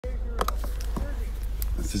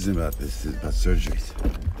This isn't about this. It's about surgeries.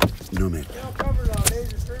 No, man. They don't cover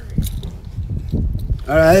nowadays, it's surgery.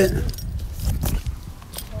 All right.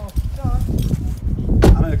 Oh,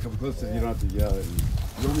 John. I'm gonna come close so you don't have to yell at me.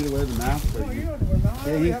 You want me to wear the mask? No, you don't have to wear a mask. I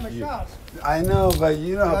already have my shots. I know, but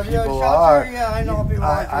you know how Have you had people shots are. here? Yeah, I know how people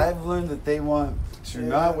are. I've learned that they want to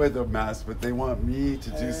not wear the mask, but they want me to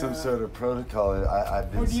do some sort of protocol. I've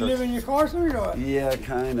been Oh, do you live in your car, sir, or what? Yeah,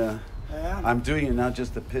 kinda. Yeah. I'm doing it now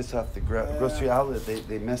just to piss off the grocery outlet.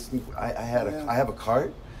 They messed me. I have a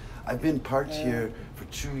cart. I've been parked here for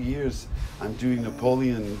 2 years. I'm doing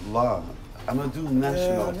Napoleon Law. I'm gonna do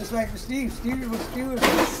national. Yeah, just like Steve. Steve was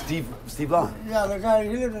Steve Law. Yeah, the guy,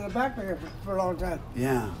 he lived in the back there for a long time.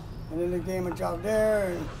 Yeah. And then they gave him a job there.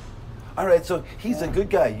 And all right, so he's a good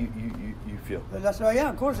guy. You feel? that's right. Yeah,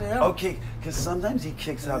 of course, yeah. Okay, because sometimes he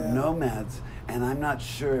kicks out nomads, and I'm not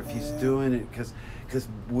sure if he's doing it because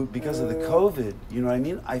of the COVID. You know what I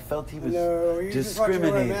mean? I felt he was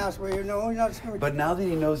discriminating. No, he's not discriminating. But now that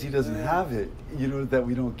he knows he doesn't have it, you know that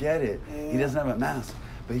we don't get it. He doesn't have a mask.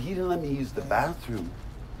 But he didn't let me use the bathroom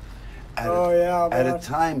at a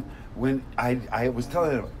time when I was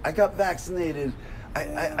telling him, I got vaccinated,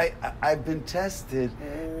 I've been tested,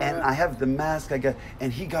 and I have the mask,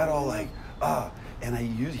 and he got all like, and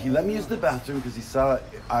he let me use the bathroom because he saw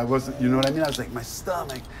I wasn't, you know what I mean? I was like, my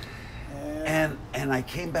stomach. And I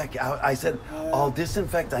came back out, I said, I'll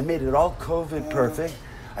disinfect, I made it all COVID perfect.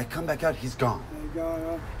 I come back out, he's gone.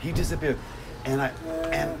 He disappeared. And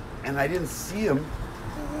I didn't see him.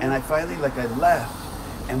 And I finally, I left.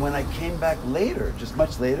 And when I came back later, just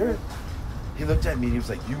much later, he looked at me and he was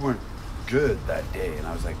like, you weren't good that day. And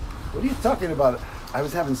I was like, what are you talking about? I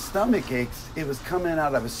was having stomach aches. It was coming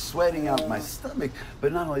out. I was sweating out my stomach.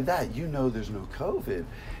 But not only that, you know there's no COVID.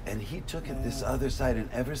 And he took it this other side. And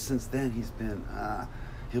ever since then, he's been,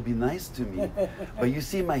 he'll be nice to me. But you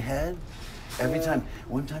see my head? Every time.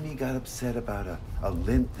 One time he got upset about a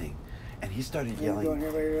lint thing. And he started yelling.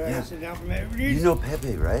 You know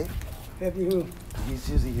Pepe, right? Pepe who? He's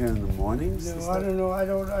usually here in the mornings. No, I don't know. I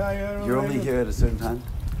don't. You're only here at a certain time?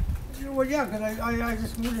 Well, yeah, because I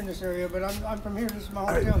just moved in this area, but I'm from here. This is my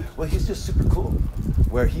hometown. Right. Well, he's just super cool.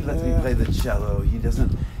 Where he lets me play the cello. He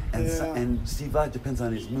doesn't. And Steve Law depends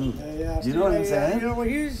on his mood. You know what I'm saying? You know, well,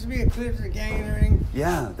 he used to be a clip of the gang and everything.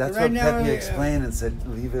 Yeah, that's what Pepe explained and said,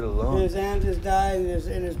 leave it alone. And his aunt just died,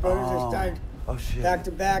 and his brother just died. Oh shit! Back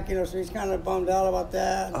to back, so he's kind of bummed out about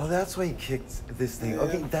that. Oh, that's why he kicked this thing.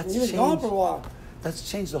 Okay, that's he was gone for a while. That's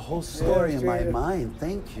changed the whole story in my mind.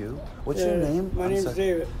 Thank you. What's your name? My name's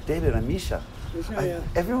David. David, I'm Misha. Misha,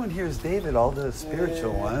 everyone here is David, all the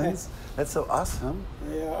spiritual ones. That's so awesome.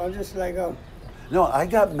 Yeah, I'm just like No, I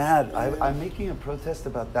got mad. I'm making a protest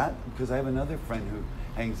about that because I have another friend who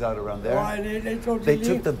hangs out around there. Why they told you they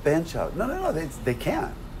took the bench out. No, they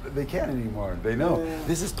can't. They can't anymore. They know.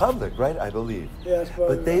 This is public, right? I believe. Yes,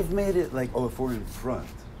 but they've made it like, if we're in front.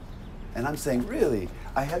 And I'm saying, really?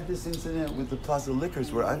 I had this incident with the Plaza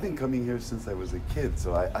Liquors where I've been coming here since I was a kid,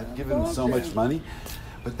 so I've given them so much money.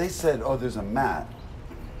 But they said, there's a mat.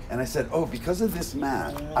 And I said, because of this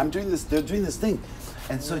mat, I'm doing this, they're doing this thing.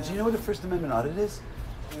 And so do you know what a First Amendment audit is?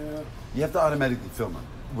 You have to automatically film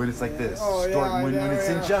it when it's like this. When it's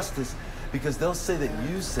injustice. Because they'll say that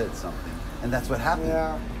you said something, and that's what happened.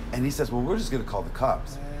 And he says, well, we're just going to call the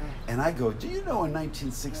cops. And I go, do you know in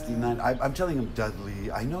 1969, I'm telling him, Dudley,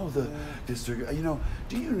 I know the district,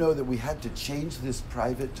 do you know that we had to change this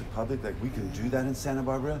private to public, like we can do that in Santa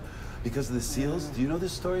Barbara because of the seals? Do you know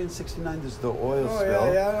this story in 69? There's the oil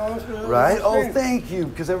spill. Right? Oh, thank you,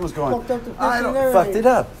 because everyone's going, fucked it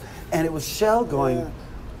up. And it was Shell going,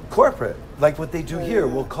 corporate, like what they do here,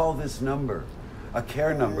 we'll call this number, a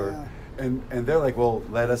care number. And they're like, well,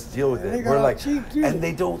 let us deal with it. We're like, and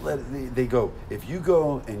they don't let it, they go, if you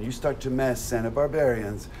go and you start to mess Santa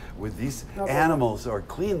Barbarians with these animals or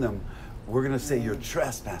clean them, we're gonna say you're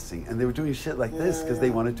trespassing. And they were doing shit like this because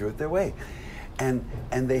they want to do it their way. And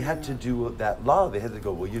they had to do that law. They had to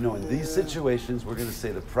go, well, in these situations, we're gonna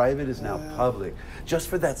say the private is now public, just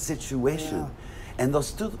for that situation. And they'll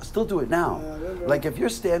still do it now. Like if you're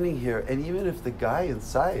standing here, and even if the guy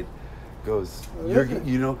inside goes,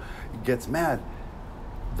 gets mad,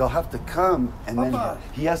 they'll have to come, and then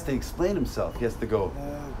he has to explain himself. He has to go,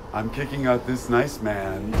 I'm kicking out this nice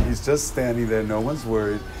man. He's just standing there. No one's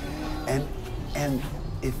worried. And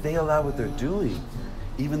if they allow what they're doing,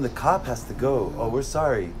 even the cop has to go, we're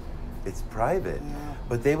sorry, it's private.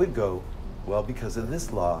 But they would go, well, because of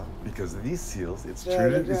this law, because of these seals, it's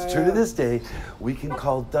true to this day, we can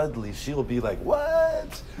call Dudley. She'll be like,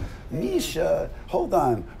 what? Misha, hold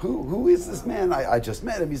on, who is this man? I just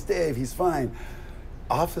met him, he's Dave, he's fine.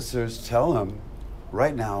 Officers tell him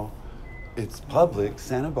right now, it's public,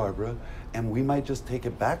 Santa Barbara, and we might just take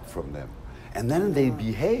it back from them. And then they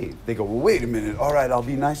behave. They go, well, wait a minute. All right, I'll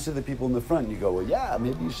be nice to the people in the front. And you go, well, yeah,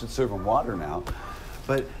 maybe you should serve them water now.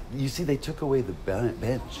 But you see, they took away the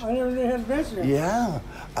bench. I never had a bench there. Yeah,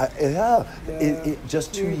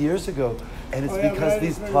 just 2 years ago. And it's because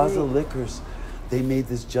these Plaza Liquors, they made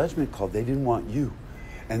this judgment call. They didn't want you.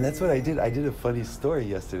 And that's what I did. I did a funny story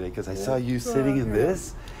yesterday because I saw you sitting in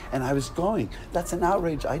this, and I was going, that's an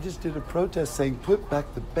outrage. I just did a protest saying, put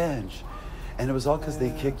back the bench. And it was all because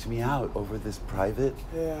they kicked me out over this private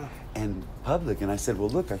and public. And I said, well,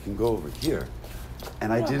 look, I can go over here.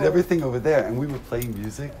 And I did everything over there. And we were playing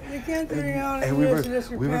music. You can't do and we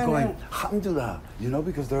were going, alhamdulillah, you know,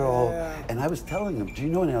 because they're all, and I was telling them, do you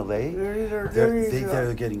know in LA,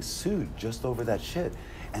 they're getting sued just over that shit.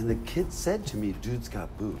 And the kid said to me, dude's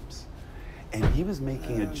got boobs. And he was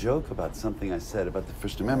making a joke about something I said about the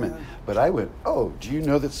First Amendment. But I went, oh, do you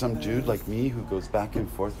know that some dude like me who goes back and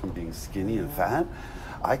forth from being skinny and fat,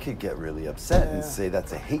 I could get really upset and say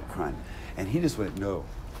that's a hate crime. And he just went, no,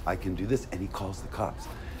 I can do this. And he calls the cops.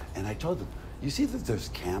 And I told him, you see that there's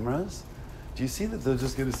cameras? Do you see that they're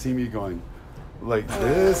just gonna see me going like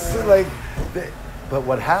this? But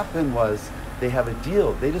what happened was they have a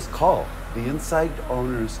deal. They just call. The inside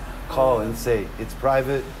owners call and say, it's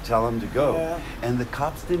private, tell them to go. And the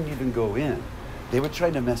cops didn't even go in. They were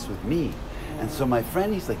trying to mess with me. And so my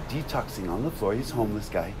friend, he's like detoxing on the floor, he's a homeless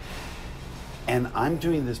guy. And I'm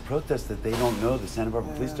doing this protest that they don't know, the Santa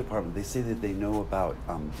Barbara Police Department, they say that they know about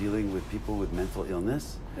dealing with people with mental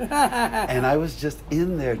illness. And I was just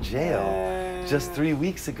in their jail just 3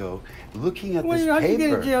 weeks ago, looking at this how'd paper. You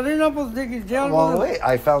get in jail? They're not supposed to take you to jail. Well, wait,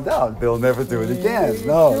 I found out they'll never do it again.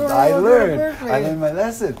 No, I learned my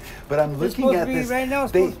lesson. But I'm looking at this. Right now,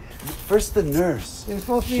 first the nurse. It's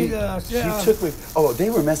supposed to be she took me. Oh,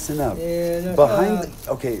 they were messing up. Behind.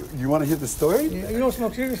 Okay, you want to hear the story? You don't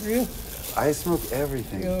smoke cigarettes, do you? I smoke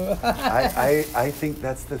everything. I think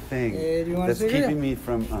that's the thing that's keeping me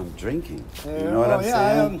from drinking. You know what I'm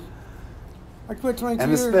saying? I quit 22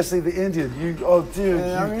 and years. especially the Indian. Dude.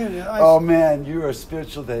 I'm Indian. Oh man, you are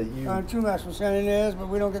spiritual. That you. I'm too much from San Ynez, but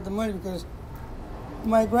we don't get the money because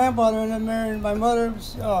my grandfather ended up marrying my mother.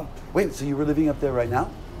 Wait, so you were living up there right now?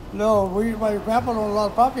 No, my grandpa owned a lot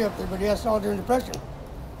of property up there, but he had all during the Depression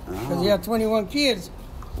because he had 21 kids.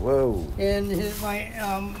 Whoa. And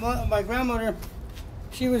my grandmother,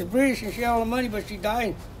 she was British and she had all the money, but she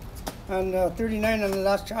died on 39 on the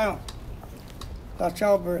last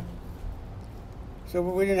childbirth. So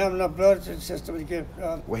we didn't have enough blood system to give.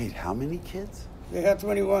 Wait, how many kids? They had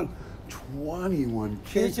 21. 21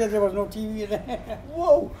 kids? They said there was no TV in there.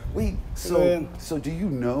 Whoa. Wait, so do you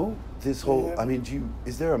know this whole, I mean,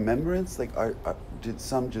 is there a remembrance? Like, did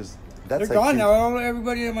some just, they're gone now.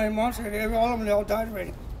 Everybody in my mom's side, all of them, they all died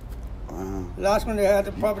already. Wow. The last one they had,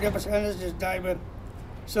 the property up in San Ynez just died, but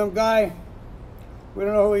some guy, we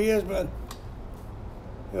don't know who he is, but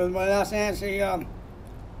it was my last aunt. We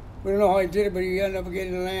don't know how he did it, but he ended up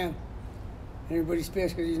getting the land. And everybody's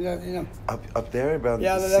pissed because he's not, you know. Up there, around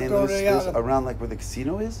the St. Louis, around like where the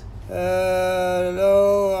casino is?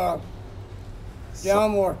 No,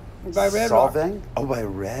 Delmore, by Red Rock. Oh, by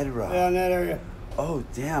Red Rock. Yeah, in that area. Oh,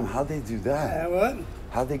 damn, how'd they do that? What?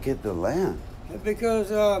 How'd they get the land?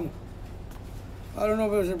 Because, I don't know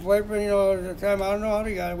if it was a boyfriend, you know, at the time. I don't know how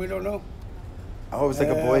they got it. We don't know. Oh, it was like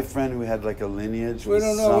a boyfriend who had like a lineage we with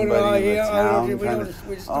don't know, somebody in the town.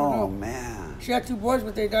 We just don't know. Oh, man. She had 2 boys,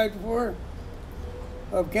 but they died before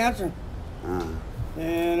of cancer.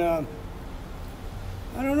 And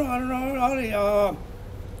I don't know how they,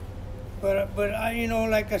 but I, you know,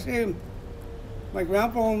 like I say, my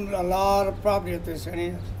grandpa owned a lot of property up there, I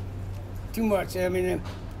mean, too much. I mean,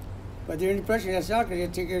 but during the Depression, that's out because they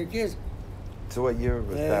had to take care of the kids. So what year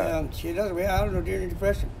was that? She doesn't. I don't know, during the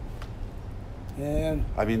Depression.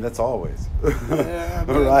 I mean, that's always.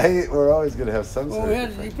 Right? We're always going to have some sort of we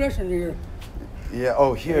had the Depression here. Yeah,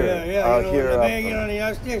 oh, here. Yeah, you know, here. You know, the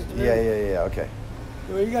United States. Yeah, okay.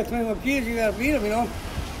 Well, you got 21 kids, you got to feed them, you know.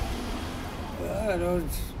 I don't know,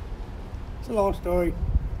 it's a long story.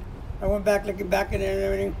 I went back, looking back in there and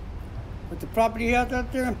everything. But the property he had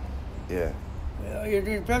out there, during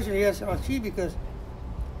the Depression, he had some cheap because,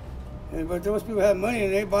 but those people had money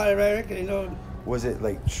and they bought it right there, you know. Was it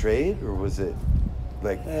like trade or was it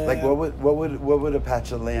like what would a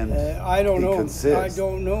patch of land I don't know. consist? I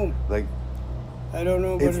don't know. Like, I don't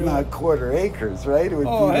know. It's not quarter acres, right? It would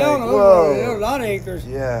hell no. Whoa. There are a lot of acres.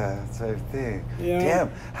 Yeah, that's what I think. Yeah.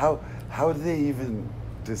 Damn, how did they even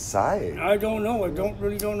decide? I don't know.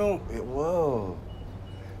 Really don't know. Whoa.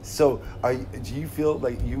 So, do you feel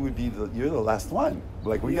like you would be you're the last one?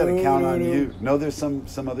 Like we got to count on you. No, there's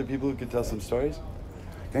some other people who could tell some stories.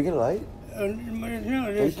 Can I get a light?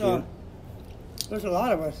 There's a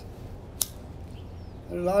lot of us.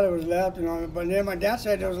 There's a lot of us left, but then my dad's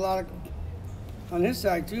side, there was a lot of on his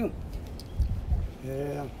side too.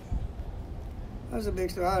 Yeah, that's a big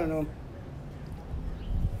story. I don't know.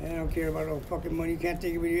 I don't care about no fucking money. You can't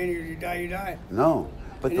take it with you anywhere. You die, you die. No,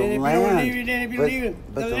 but and the then land. If you don't leave it, then if you leave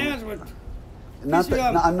it, the land's what.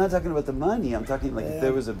 I'm not talking about the money. I'm talking like if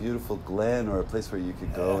there was a beautiful glen or a place where you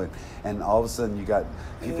could go and all of a sudden you got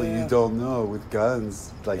people you don't know with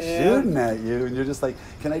guns like shooting at you and you're just like,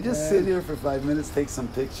 can I just sit here for 5 minutes, take some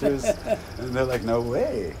pictures? And they're like, no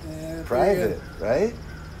way. Private, right?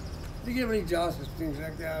 You get really jealous of things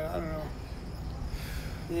like that. I don't know.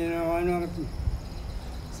 You know, I know.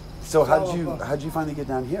 So how'd you finally get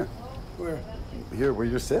down here? Where? Here, where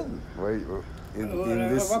you're sitting. In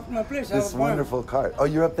this wonderful cart. Oh,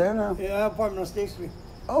 you're up there now? Yeah, I have an apartment on State Street.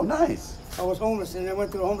 Oh, nice. I was homeless, and I went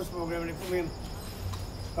through the homeless program, and they put me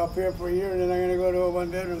up here for a year, and then I'm going to go to a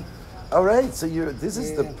one-bedroom. All right, so this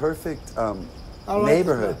is the perfect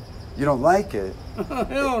neighborhood. You don't like it?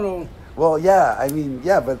 Hell no. Well, yeah, I mean,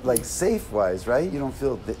 yeah, but like safe-wise, right? You don't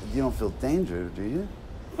feel danger, do you?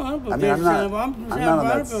 Well, I don't feel danger. I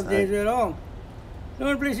don't feel danger at all. The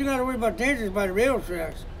only place you got to worry about danger is by the railroad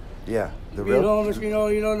tracks. Yeah, the railroad. Homeless, you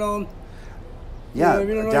don't know. Yeah,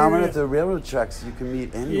 down at the railroad tracks, you can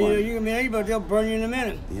meet anyone. Yeah, you can meet anybody. They'll burn you in a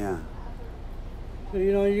minute. Yeah. So,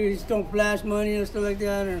 you just don't flash money and stuff like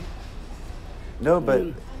that. Or, no,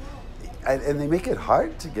 but and they make it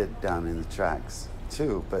hard to get down in the tracks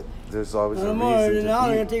too. But there's always a reason. Now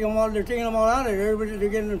they're taking them all. They're taking them all out of there. They're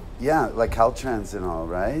getting them. Yeah, like Caltrans and all,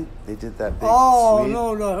 right? They did that big. Oh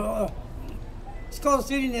no. It's called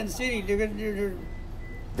City in the City.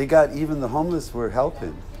 They got even the homeless were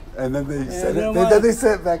helping, and then they set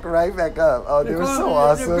it right back up. Oh, they were so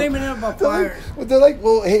awesome. They're blaming them about fires. They're like,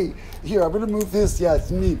 well, hey, here I'm gonna move this. Yeah, it's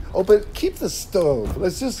neat. Oh, but keep the stove.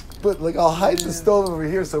 Let's just put I'll hide the stove over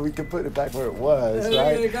here so we can put it back where it was.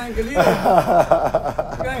 Right? The guy in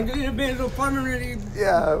Galena made a little apartment really.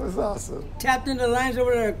 Yeah, it was awesome. Tapped into the lines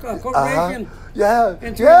over the corporation. Yeah.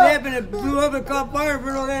 And turned left and it blew up and caught fire.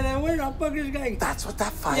 Where the fuck is this guy? That's what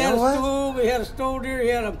that fire was? He had a stove there.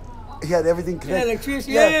 He had everything connected.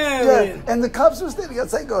 Electricity. Yeah. And the cops were standing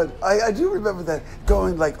outside going, I do remember that,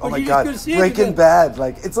 going like, oh my God, Breaking Bad.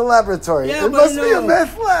 Like, it's a laboratory. Yeah, it must be a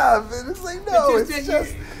meth lab. And it's like, no, it's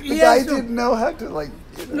just the guy didn't know how to, like,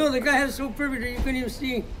 No, the guy had it so perfect that you couldn't even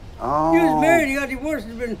see. Oh. He was married. He got divorced.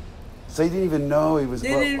 So he didn't even know he was...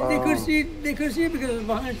 They couldn't see it because it was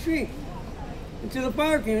behind a tree. Until the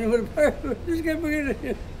fire came. This guy forget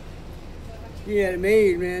it. He had it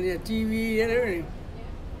made, man. He had TV, he had everything.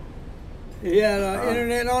 He had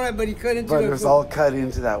internet and all that, but he cut into it was all cut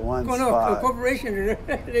into that one spot. No, the corporation,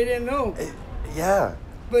 they didn't know. Yeah.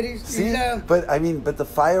 But but the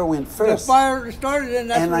fire went first. The fire started, and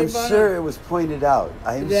that's and I'm sure it was pointed out.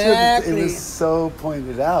 I'm sure it was so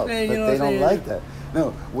pointed out, but they don't like that.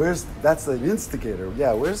 No, that's an instigator.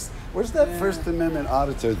 Yeah, where's that First Amendment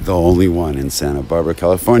auditor? The only one in Santa Barbara,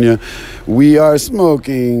 California. We are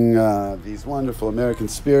smoking these wonderful American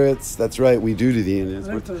spirits. That's right, we do to the Indians.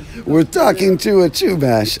 We're talking to a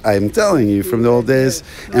Chumash, I'm telling you, from the old days.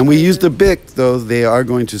 And we used a BIC, though they are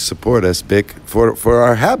going to support us, BIC, for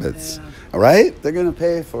our habits. All right? They're going to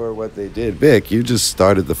pay for what they did. BIC, you just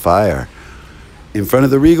started the fire. In front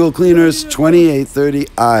of the Regal Cleaners,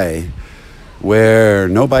 2830I. Where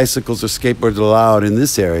no bicycles or skateboards allowed in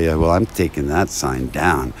this area. Well, I'm taking that sign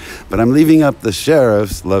down. But I'm leaving up the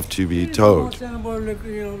sheriff's love to be towed. They don't want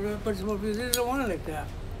it like that.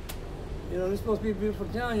 It's supposed to be a beautiful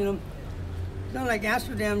town, It's not like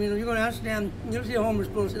Amsterdam, you go to Amsterdam, you'll see a homeless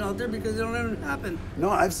person out there because they don't let it happen.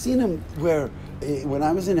 No, I've seen them where, when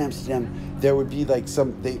I was in Amsterdam, there would be like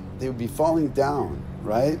they would be falling down.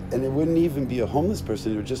 Right? And it wouldn't even be a homeless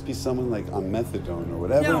person. It would just be someone like on methadone or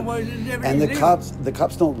whatever. Yeah, well, and the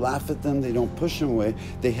cops don't laugh at them. They don't push them away.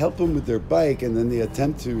 They help them with their bike, and then they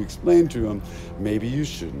attempt to explain to them, maybe you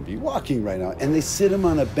shouldn't be walking right now. And they sit them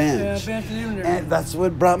on a bench. Yeah, and that's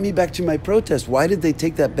what brought me back to my protest. Why did they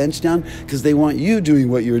take that bench down? Because they want you doing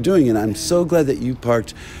what you were doing. And I'm so glad that you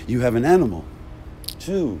have an animal.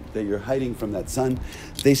 Too, that you're hiding from that sun.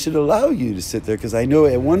 They should allow you to sit there, because I know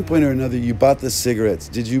at one point or another you bought the cigarettes.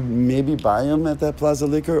 Did you maybe buy them at that Plaza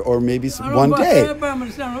Liquor, or maybe one day? I buy them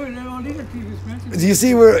in San Jose. These are too expensive. Do you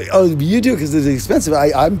see where? Oh, you do, because it's expensive.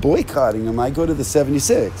 I'm boycotting them. I go to the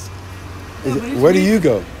 76. Where do you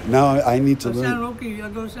go? Now I need to learn. I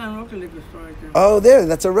go to San Roque liquor store right there. Oh, there.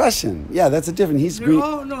 That's a Russian. Yeah, that's a different. He's green.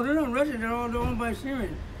 No, they're not Russian. They're owned by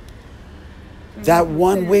Syrian. That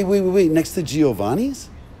one, wait, next to Giovanni's?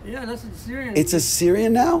 Yeah, that's a Syrian. It's a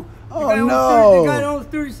Syrian now? Oh, the no. guy owns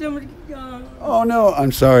 37. Oh, no.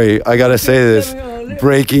 I'm sorry. I got to say this.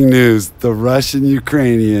 Breaking news. The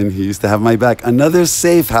Russian-Ukrainian, he used to have my back. Another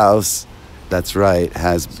safe house, that's right,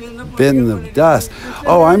 has been the dust.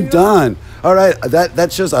 Oh, I'm done. All right,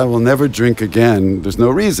 that shows I will never drink again. There's no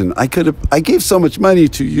reason. I gave so much money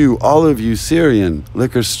to you, all of you Syrian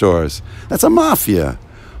liquor stores. That's a mafia.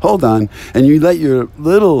 Hold on. And you let your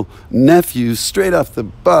little nephew straight off the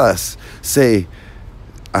bus say,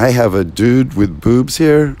 I have a dude with boobs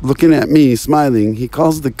here looking at me, smiling. He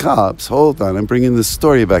calls the cops. Hold on, I'm bringing this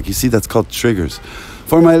story back. You see, that's called triggers.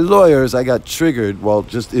 For my lawyers, I got triggered while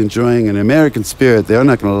just enjoying an American spirit. They're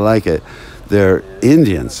not going to like it. They're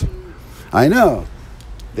Indians. I know.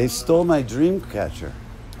 They stole my dream catcher.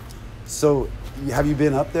 So, have you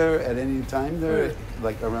been up there at any time there,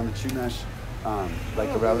 like around the Chumash? Like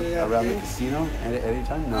around the casino at any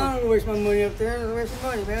time? No. I don't waste my money up there. I waste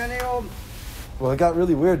my money, man. Well, it got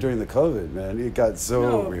really weird during the COVID, man. It got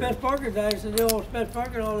so weird. Spence Parker died, so they owe Spence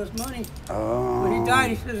Parker all this money. Oh. When he died,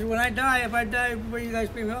 he says, if I die, where you guys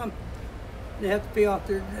pay me off? They have to pay off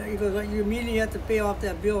he goes, you immediately have to pay off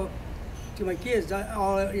that bill to my kids.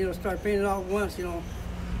 Start paying it off once,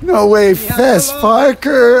 No way, Fess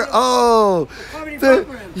Parker. Oh,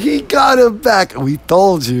 he got him back. We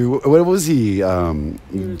told you. What was he?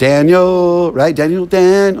 Daniel, right?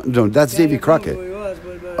 No, that's Davy Crockett.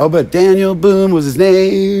 But Daniel Boone was his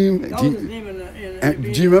name.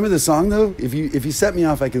 Do you remember the song though? If you set me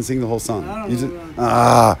off, I can sing the whole song. It's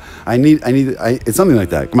something like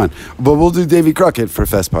that. Come on, but we'll do Davy Crockett for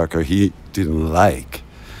Fess Parker. He didn't like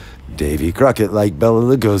Davy Crockett, like Bela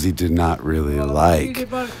Lugosi did not really like.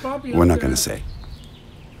 We're not going to say.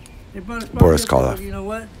 Boris Karloff. You know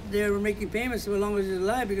what? They were making payments so long as he's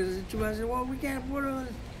alive because I said, well, we can't afford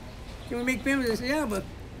it. Can we make payments? They said, yeah, but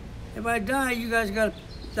if I die, you guys got to,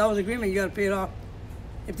 that was the agreement, you got to pay it off.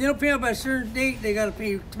 If they don't pay off by a certain date, they got to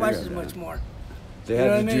pay twice as much more. They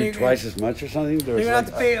have to do twice as much or something? They're going to have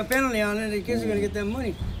to pay a penalty on it, and the kids are going to get that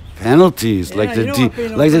money. Penalties, like the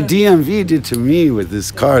DMV did to me with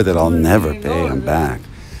this car that I'll never pay them back.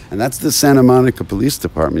 And that's the Santa Monica Police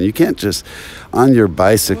Department. You can't just, on your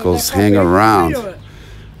bicycles, hang around.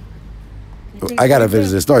 I got to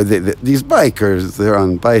visit this story. These bikers, they're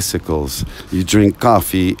on bicycles. You drink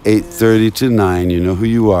coffee 8:30 to 9. You know who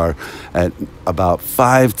you are. At about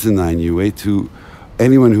 5 to 9, you wait to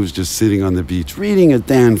anyone who's just sitting on the beach reading a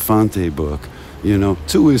Dan Fonte book,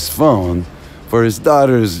 to his phone for his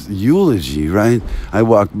daughter's eulogy, right? I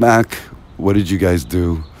walked back. What did you guys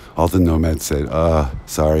do? All the nomads said,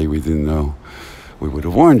 sorry, we didn't know. We would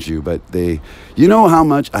have warned you, but you know how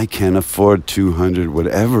much? I can't afford 200,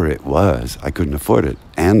 whatever it was. I couldn't afford it.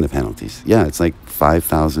 And the penalties. Yeah, it's like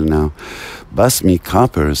 5,000 now. Bust me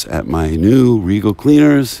coppers at my new Regal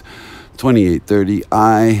Cleaners,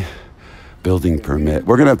 2830I building permit.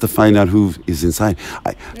 We're going to have to find out who is inside.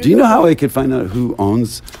 Do you know how I could find out who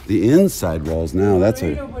owns the inside walls now?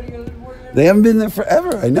 They haven't been there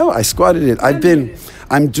forever. I know. I squatted it.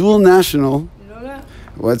 I'm dual national. You know that?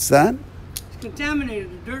 What's that? It's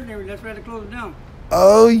contaminated. The dirt and everything. That's why they close it down.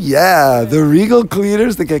 Oh, yeah. The Regal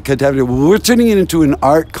Cleaners that get contaminated. Well, we're turning it into an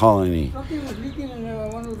art colony. Something was leaking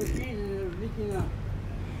in one of the trees and it was leaking out.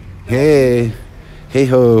 Hey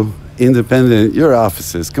ho, independent. Your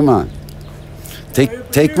offices. Come on.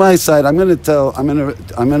 Take my side. I'm gonna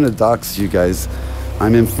dox you guys.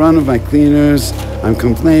 I'm in front of my cleaners. I'm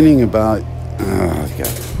complaining about. Oh God.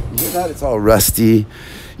 You hear that? It's all rusty.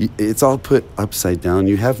 It's all put upside down.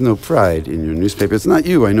 You have no pride in your newspaper. It's not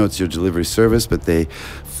you. I know it's your delivery service, but they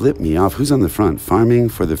flip me off. Who's on the front? Farming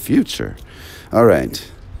for the future. All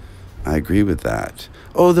right. I agree with that.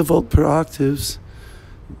 Oh, the volt per octaves.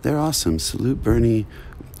 They're awesome. Salute Bernie.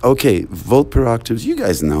 Okay, volt per octaves. You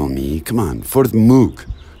guys know me. Come on. For the Moog.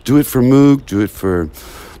 Do it for Moog.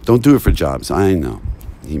 Don't do it for Jobs. I know.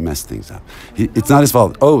 He messed things up. It's not his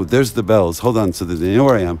fault. Oh, there's the bells. Hold on so that they know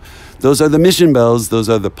where I am. Those are the mission bells. Those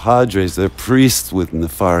are the padres. They're priests with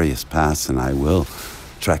nefarious pasts, and I will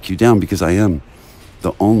track you down because I am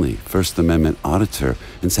the only First Amendment auditor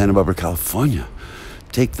in Santa Barbara, California.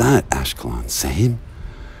 Take that, Ashkelon. Same.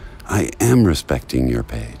 I am respecting your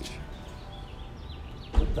page.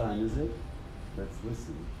 What time is it? Let's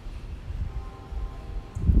listen.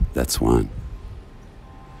 That's one.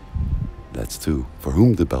 That's two. For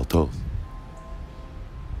whom the bell tolls.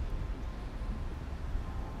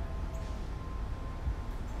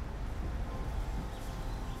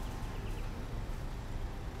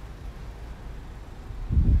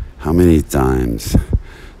 How many times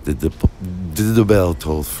did the bell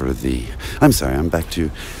toll for thee? I'm sorry, I'm back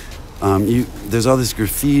to There's all this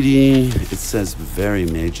graffiti. It says very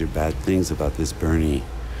major bad things about this Bernie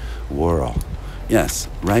Worrell. Yes,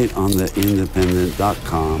 right on the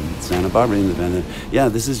independent.com, Santa Barbara Independent. Yeah,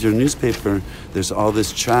 this is your newspaper. There's all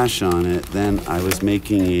this trash on it. Then I was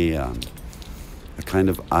making a kind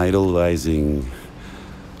of idolizing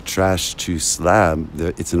trash to slab.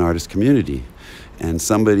 It's an artist community. And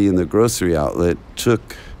somebody in the grocery outlet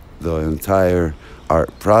took the entire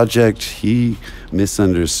art project. He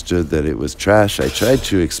misunderstood that it was trash. I tried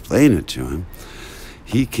to explain it to him.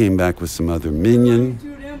 He came back with some other minion.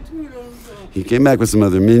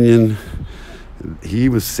 He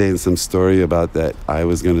was saying some story about that I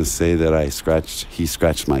was going to say that he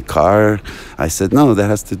scratched my car. I said, no, that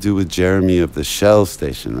has to do with Jeremy of the Shell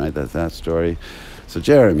station, right? That's that story. So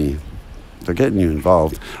Jeremy, they're getting you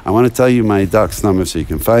involved. I want to tell you my docs number so you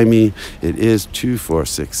can find me. It is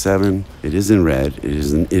 2467. It is in red. It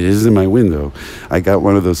is in my window. I got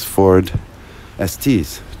one of those Ford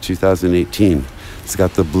STs, 2018. It's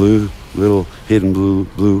got the little hidden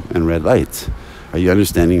blue and red lights. Are you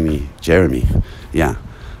understanding me, Jeremy? Yeah,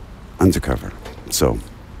 undercover. So,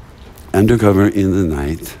 undercover in the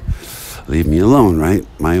night. Leave me alone, right?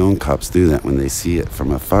 My own cops do that when they see it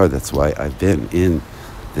from afar. That's why I've been in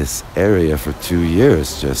this area for 2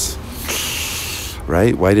 years, just,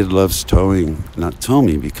 right? Why did Love's Towing not tow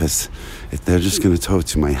me? Because if they're just going to tow it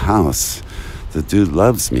to my house, the dude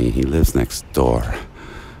loves me. He lives next door,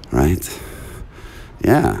 right?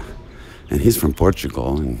 Yeah. And he's from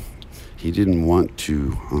Portugal, and he didn't want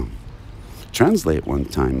to translate one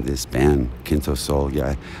time this band, Quinto Sol.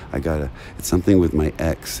 Yeah, it's something with my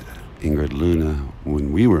ex, Ingrid Luna,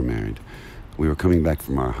 when we were married. We were coming back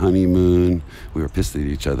from our honeymoon. We were pissed at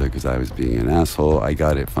each other because I was being an asshole. I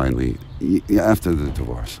got it finally after the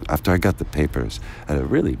divorce, after I got the papers at a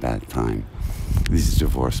really bad time. These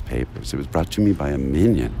divorce papers. It was brought to me by a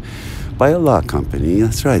minion, by a law company.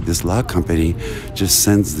 That's right. This law company just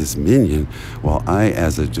sends this minion while I,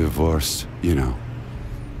 as a divorced,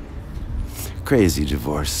 crazy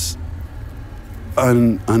divorce,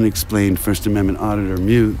 unexplained First Amendment auditor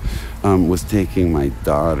mute, was taking my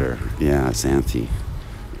daughter, Santi,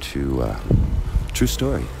 to, true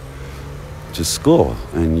story, to school.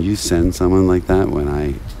 And you send someone like that when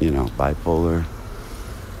I, bipolar,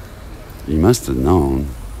 you must have known.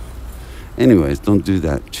 Anyways, don't do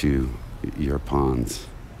that to your pawns.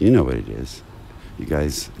 You know what it is. You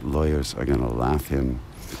guys, lawyers, are going to laugh him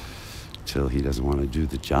till he doesn't want to do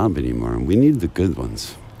the job anymore. And we need the good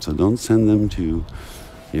ones. So don't send them to,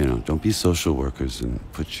 don't be social workers and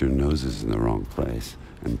put your noses in the wrong place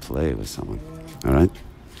and play with someone. All right?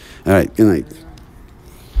 All right, good night.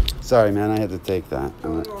 Sorry, man, I had to take that.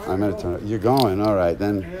 I'm going to turn it. You're going? All right,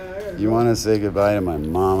 then you want to say goodbye to my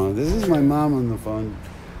mama. This is my mom on the phone.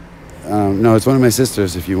 No, it's one of my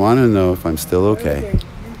sisters. If you want to know if I'm still okay. You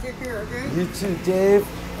take care, okay? You too, Dave.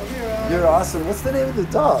 You're awesome. What's the name of the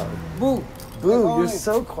dog? Boo. Boo, you're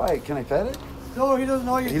so quiet. Can I pet it? No, he doesn't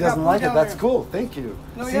know you. He doesn't like it. That's cool. Thank you.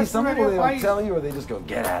 No, See, some people, they don't tell you or they just go,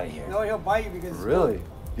 get out of here. No, he'll bite you because... Really?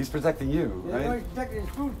 He's protecting you, right? No, he's protecting his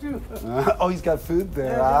food, too. Oh, he's got food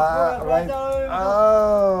there. Yeah, right.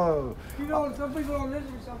 Oh. Some people don't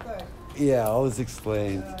listen sometimes. Yeah, all is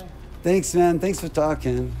explained. Thanks, man. Thanks for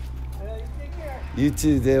talking. You take care. You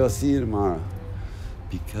too, Dave. I'll see you tomorrow.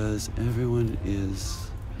 Because everyone is,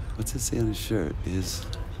 what's it say on his shirt? Is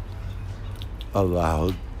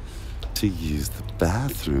allowed to use the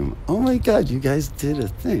bathroom. Oh my God, you guys did a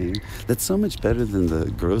thing. That's so much better than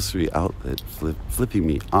the grocery outlet flipping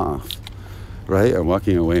me off, right? I'm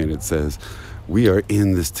walking away and it says, we are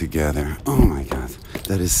in this together. Oh my God,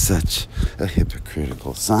 that is such a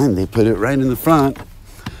hypocritical sign. They put it right in the front.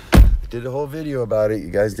 Did a whole video about it.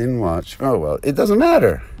 You guys didn't watch. Oh well, it doesn't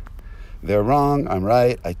matter. They're wrong, I'm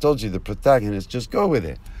right. I told you, the protagonist, just go with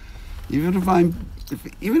it. Even if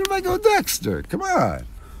I go Dexter, come on.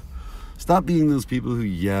 Stop being those people who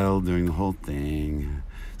yell during the whole thing.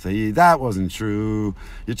 Say, that wasn't true.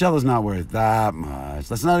 Your cello's not worth that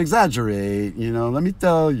much. Let's not exaggerate. Let me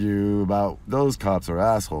tell you about those cops are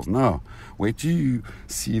assholes. No, wait till you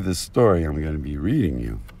see the story I'm going to be reading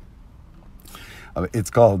you.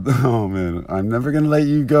 It's called, oh man, I'm never going to let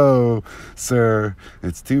you go, sir.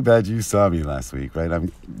 It's too bad you saw me last week, right?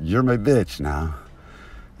 You're my bitch now.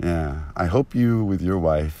 Yeah, I hope you, with your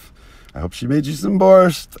wife, I hope she made you some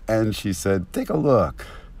borscht, and she said, take a look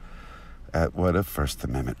at what a First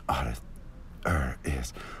Amendment auditor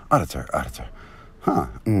is. Auditor. Huh,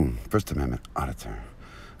 First Amendment auditor.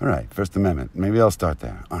 All right, First Amendment. Maybe I'll start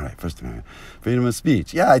there. All right, First Amendment. Freedom of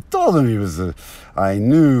speech. Yeah, I told him I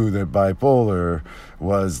knew that bipolar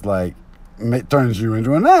was like, turns you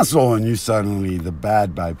into an asshole and you suddenly the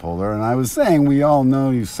bad bipolar. And I was saying, we all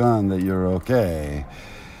know you, son, that you're okay.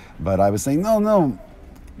 But I was saying, no,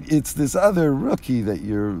 it's this other rookie that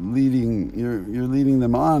you're leading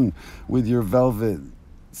them on with your velvet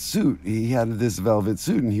suit. He had this velvet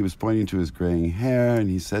suit and he was pointing to his graying hair, and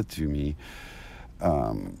he said to me,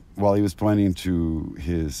 while he was pointing to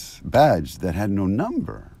his badge that had no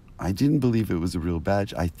number. I didn't believe it was a real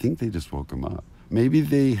badge. I think they just woke him up. Maybe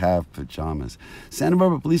they have pajamas. Santa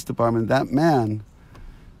Barbara Police Department, that man,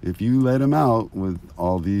 if you let him out with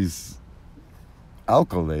all these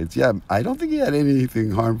alkaloids, yeah, I don't think he had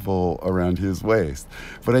anything harmful around his waist.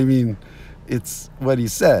 But I mean, it's what he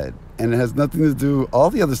said, and it has nothing to do,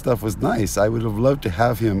 all the other stuff was nice. I would have loved to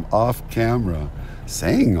have him off camera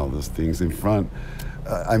saying all those things in front.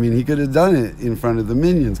 I mean, he could have done it in front of the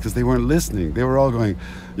minions because they weren't listening. They were all going,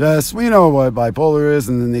 yes, we know what bipolar is.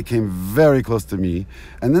 And then they came very close to me.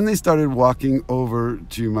 And then they started walking over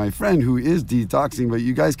to my friend who is detoxing, but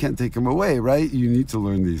you guys can't take him away, right? You need to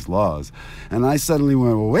learn these laws. And I suddenly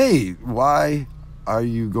went, well, wait, why are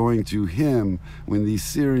you going to him when these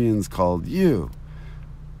Syrians called you?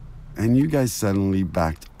 And you guys suddenly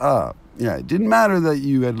backed up. Yeah, it didn't matter that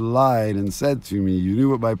you had lied and said to me you knew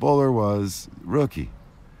what bipolar was, rookie.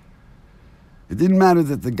 It didn't matter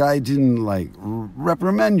that the guy didn't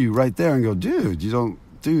reprimand you right there and go, dude, you don't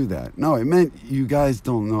do that. No, it meant you guys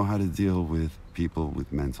don't know how to deal with people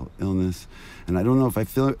with mental illness. And I don't know if I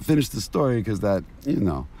finished the story because that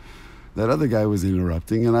other guy was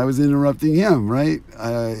interrupting and I was interrupting him, right?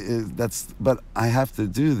 But I have to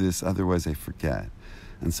do this, otherwise I forget.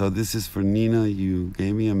 And so this is for Nina. You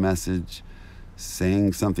gave me a message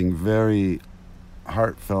saying something very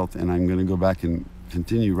heartfelt, and I'm going to go back and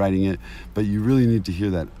continue writing it. But you really need to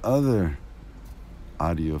hear that other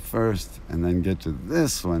audio first and then get to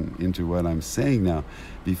this one, into what I'm saying now,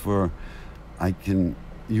 before I can.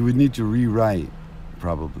 You would need to rewrite,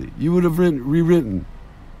 probably. You would have rewritten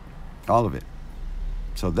all of it.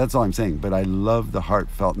 So that's all I'm saying. But I love the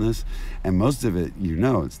heartfeltness, and most of it,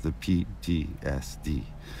 it's the PTSD.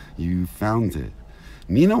 You found it.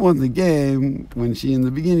 Nina won the game when she, in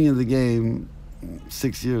the beginning of the game,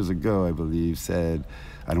 6 years ago, I believe, said,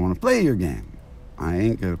 I don't want to play your game. I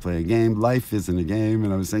ain't going to play a game. Life isn't a game.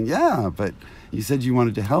 And I was saying, yeah, but you said you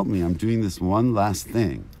wanted to help me. I'm doing this one last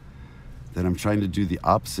thing that I'm trying to do the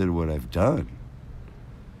opposite of what I've done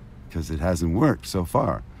because it hasn't worked so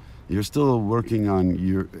far. You're still working on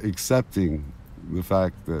your accepting the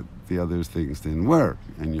fact that the other things didn't work,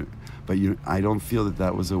 I don't feel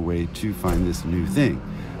that was a way to find this new thing.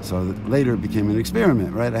 So that later it became an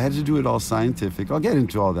experiment, right? I had to do it all scientific. I'll get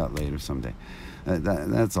into all that later someday.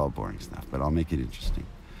 That's all boring stuff, but I'll make it interesting.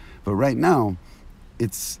 But right now,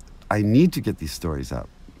 I need to get these stories out.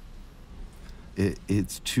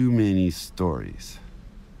 It's too many stories,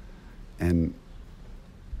 and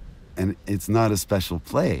it's not a special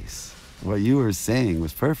place. What you were saying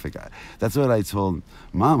was perfect. That's what I told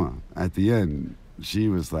Mama at the end. She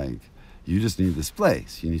was like, you just need this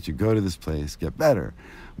place. You need to go to this place, get better.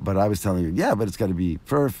 But I was telling her, yeah, but it's got to be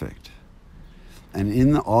perfect. And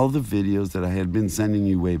in all the videos that I had been sending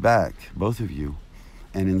you way back, both of you,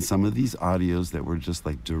 and in some of these audios that were just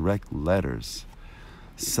like direct letters,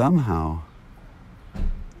 somehow,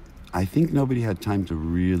 I think nobody had time to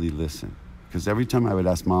really listen. Because every time I would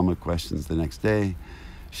ask Mama questions the next day,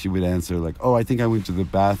 she would answer like, oh, I think I went to the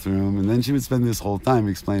bathroom. And then she would spend this whole time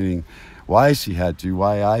explaining why she had to,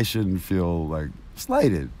 why I shouldn't feel like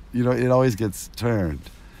slighted. It always gets turned.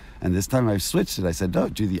 And this time I switched it. I said, no,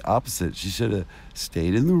 do the opposite. She should have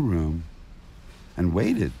stayed in the room and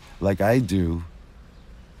waited like I do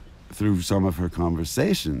through some of her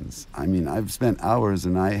conversations. I mean, I've spent hours,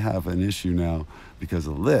 and I have an issue now because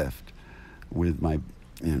of Lyft with my,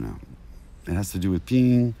 it has to do with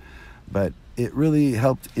peeing, but it really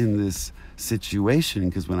helped in this situation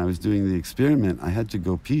because when I was doing the experiment, I had to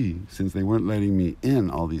go pee since they weren't letting me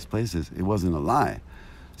in all these places. It wasn't a lie.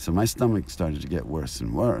 So my stomach started to get worse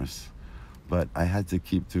and worse. But I had to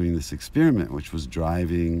keep doing this experiment, which was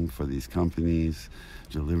driving for these companies,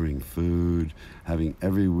 delivering food, having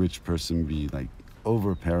every rich person be like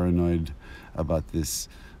over paranoid about this.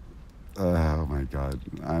 Oh my God,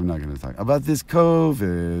 I'm not going to talk about this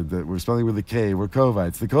COVID that we're spelling with a K. We're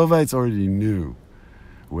Covites. The Covites already knew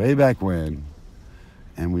way back when.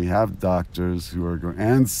 And we have doctors who are going,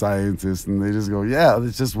 and scientists, and they just go, yeah,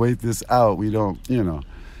 let's just wait this out. We don't,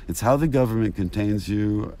 it's how the government contains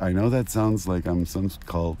you. I know that sounds like I'm some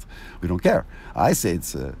cult. We don't care. I say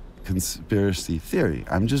it's a conspiracy theory.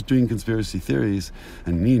 I'm just doing conspiracy theories.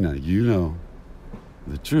 And Nina, you know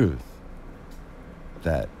the truth.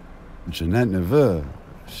 That Jeanette Neveu,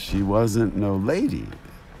 she wasn't no lady.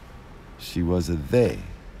 She was a they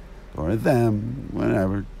or a them,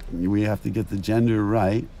 whatever. We have to get the gender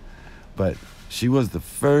right. But she was the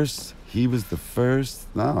first, he was the first.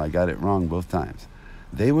 No, I got it wrong both times.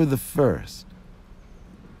 They were the first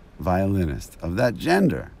violinist of that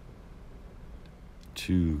gender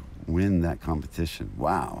to win that competition.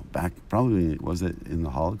 Wow. Back, probably, was it in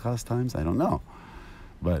the Holocaust times? I don't know.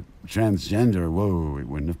 But transgender, whoa, it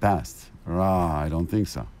wouldn't have passed. I don't think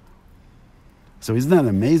so. So isn't that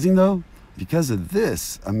amazing, though? Because of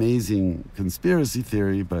this amazing conspiracy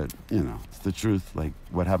theory, but, you know, it's the truth, like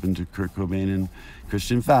what happened to Kurt Cobain and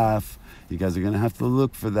Christian Pfaff. You guys are going to have to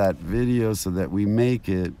look for that video so that we make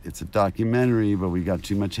it. It's a documentary, but we got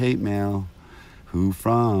too much hate mail. Who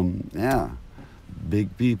from? Yeah,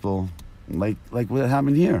 big people, like what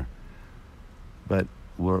happened here. But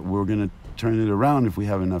we're going to turn it around if we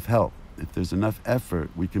have enough help. If there's enough effort,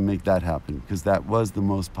 we can make that happen, because that was the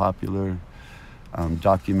most popular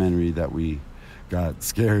documentary that we got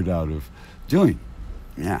scared out of doing.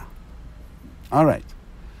 Yeah. All right.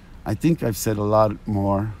 I think I've said a lot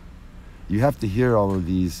more. You have to hear all of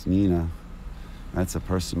these, Nina. That's a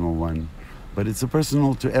personal one. But it's a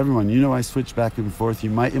personal to everyone. You know, I switch back and forth. It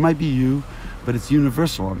might be you, but it's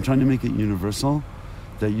universal. I'm trying to make it universal,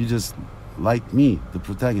 that you just like me, the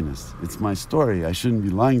protagonist. It's my story. I shouldn't be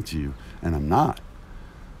lying to you, and I'm not.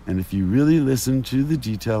 And if you really listen to the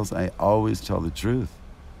details, I always tell the truth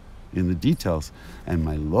in the details. And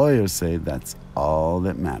my lawyers say that's all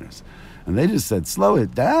that matters. And they just said, slow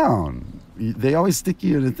it down. They always stick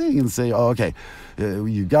you in a thing and say, oh, okay,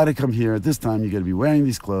 you got to come here at this time. You got to be wearing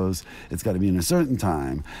these clothes. It's got to be in a certain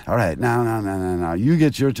time. All right, now. You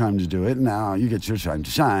get your time to do it. Now you get your time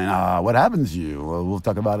to shine. What happens to you? Well, we'll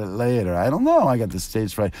talk about it later. I don't know. I got the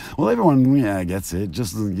stage fright. Well, everyone gets it.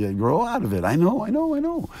 Just grow out of it. I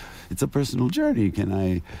know. It's a personal journey. Can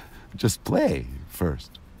I just play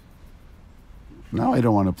first? Now I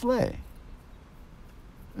don't want to play.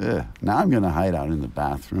 Now I'm going to hide out in the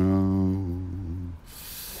bathroom.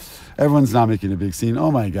 Everyone's not making a big scene. Oh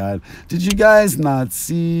my God. Did you guys not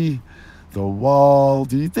see the wall?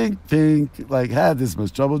 Do you think Pink had this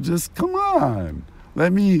much trouble? Just come on.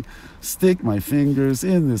 Let me stick my fingers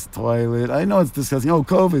in this toilet. I know it's disgusting. Oh,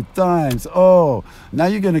 COVID times. Oh, now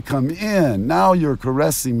you're going to come in. Now you're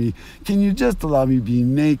caressing me. Can you just allow me to be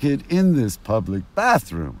naked in this public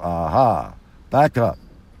bathroom? Aha. Back up.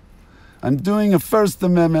 I'm doing a First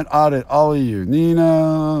Amendment audit, all of you.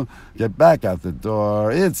 Nina, get back out the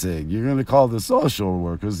door. Itzig, you're going to call the social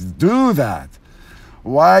workers. Do that.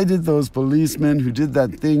 Why did those policemen who did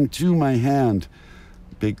that thing to my hand?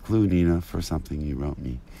 Big clue, Nina, for something you wrote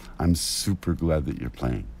me. I'm super glad that you're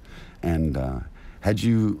playing. And had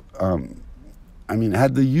you,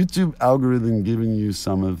 had the YouTube algorithm given you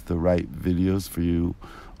some of the right videos for you,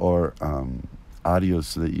 or audio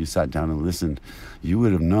so that you sat down and listened, you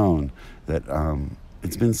would have known that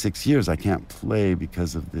it's been 6 years I can't play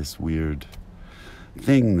because of this weird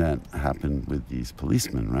thing that happened with these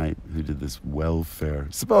policemen, right? Who did this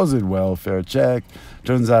supposed welfare check.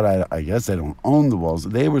 Turns out I guess I don't own the walls.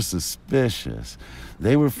 They were suspicious.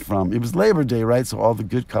 It was Labor Day, right? So all the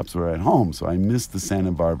good cops were at home. So I missed the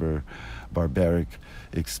Santa Barbara barbaric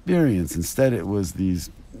experience. Instead, it was these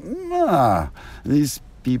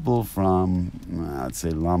people from, I'd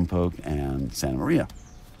say, Lompoc and Santa Maria.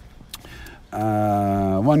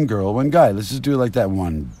 One girl, one guy. Let's just do it like that.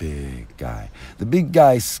 One big guy. The big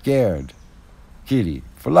guy scared Kitty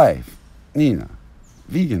for life. Nina.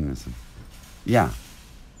 Veganism. Yeah.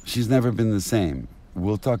 She's never been the same.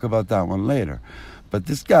 We'll talk about that one later. But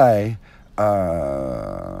this guy,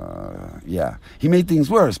 he made things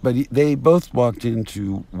worse. But they both walked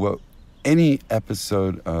into what any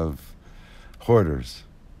episode of Hoarders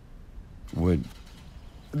would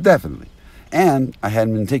definitely. And I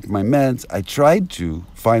hadn't been taking my meds. I tried to.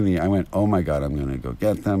 Finally, I went, oh my God, I'm going to go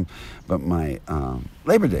get them. But my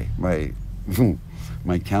Labor Day,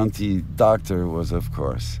 my county doctor was, of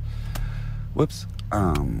course,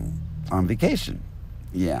 on vacation.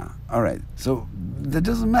 Yeah, all right. So that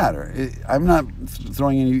doesn't matter. I'm not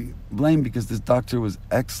throwing any blame, because this doctor was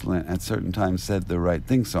excellent at certain times, said the right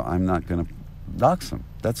thing, so I'm not going to dox him.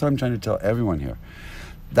 That's what I'm trying to tell everyone here.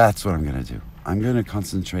 That's what I'm going to do. I'm going to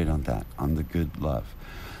concentrate on that, on the good love.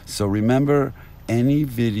 So remember, any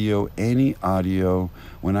video, any audio,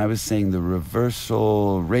 when I was saying the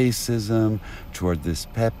reversal racism toward this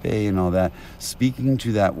Pepe and all that, speaking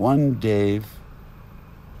to that one Dave,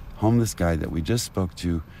 homeless guy that we just spoke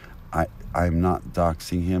to, I'm not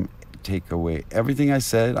doxing him. Take away everything I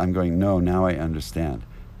said. I'm going, no, now I understand.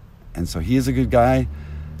 And so he is a good guy.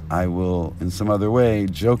 I will, in some other way,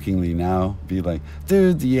 jokingly now, be like,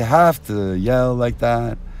 dude, do you have to yell like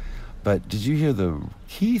that? But did you hear the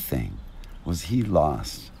key thing? Was he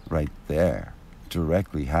lost right there,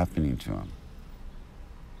 directly happening to him?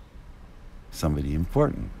 Somebody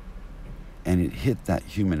important. And it hit that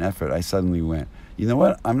human effort. I suddenly went, you know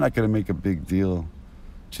what? I'm not going to make a big deal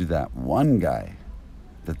to that one guy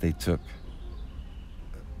that they took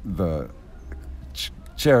the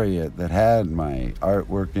chariot that had my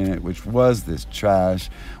artwork in it, which was this trash,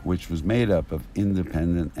 which was made up of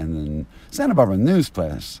Independent and the Santa Barbara News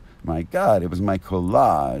Press. My God, it was my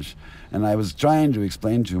collage. And I was trying to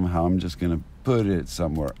explain to him how I'm just going to put it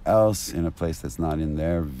somewhere else in a place that's not in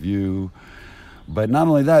their view. But not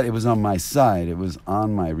only that, it was on my side. It was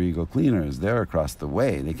on my Regal Cleaners. They're across the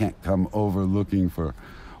way. They can't come over looking for,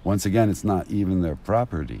 once again, it's not even their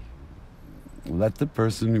property. Let the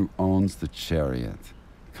person who owns the chariot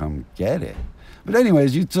come get it. But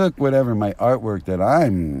anyways, you took whatever, my artwork that I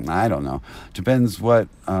don't know, depends what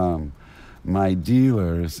my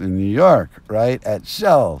dealers in New York, right, at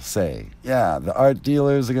Shell say. Yeah, the art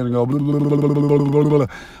dealers are going to go, blah, blah, blah, blah, blah, blah.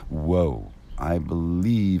 Whoa. I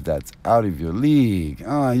believe that's out of your league.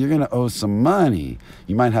 Oh, you're going to owe some money.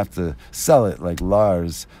 You might have to sell it like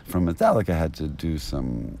Lars from Metallica had to do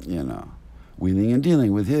some, wheeling and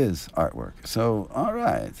dealing with his artwork. So, all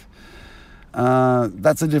right.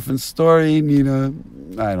 That's a different story, Nina.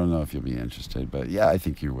 I don't know if you'll be interested, but yeah, I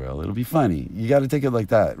think you will. It'll be funny. You got to take it like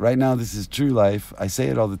that. Right now, this is true life. I say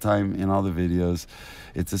it all the time in all the videos.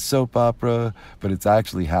 It's a soap opera, but it's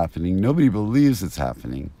actually happening. Nobody believes it's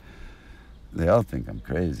happening. They all think I'm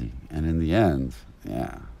crazy. And in the end,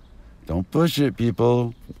 yeah, don't push it,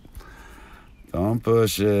 people. Don't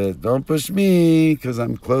push it. Don't push me, because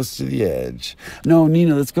I'm close to the edge. No,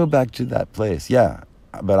 Nina, let's go back to that place. Yeah,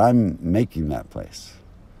 but I'm making that place.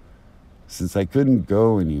 Since I couldn't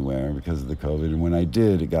go anywhere because of the COVID, and when I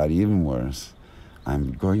did, it got even worse,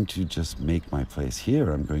 I'm going to just make my place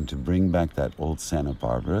here. I'm going to bring back that old Santa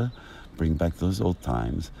Barbara, bring back those old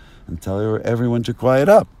times, and tell everyone to quiet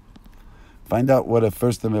up. Find out what a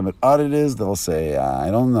First Amendment audit is. They'll say,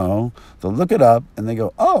 I don't know. They'll look it up, and they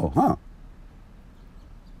go, oh, huh.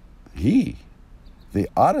 He, the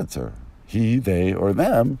auditor, he, they, or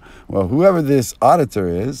them, well, whoever this auditor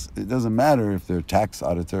is, it doesn't matter if they're tax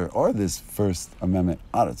auditor or this First Amendment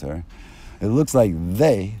auditor, it looks like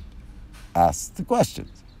they asked the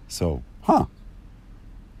questions. So,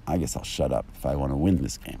 I guess I'll shut up if I want to win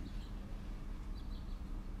this game.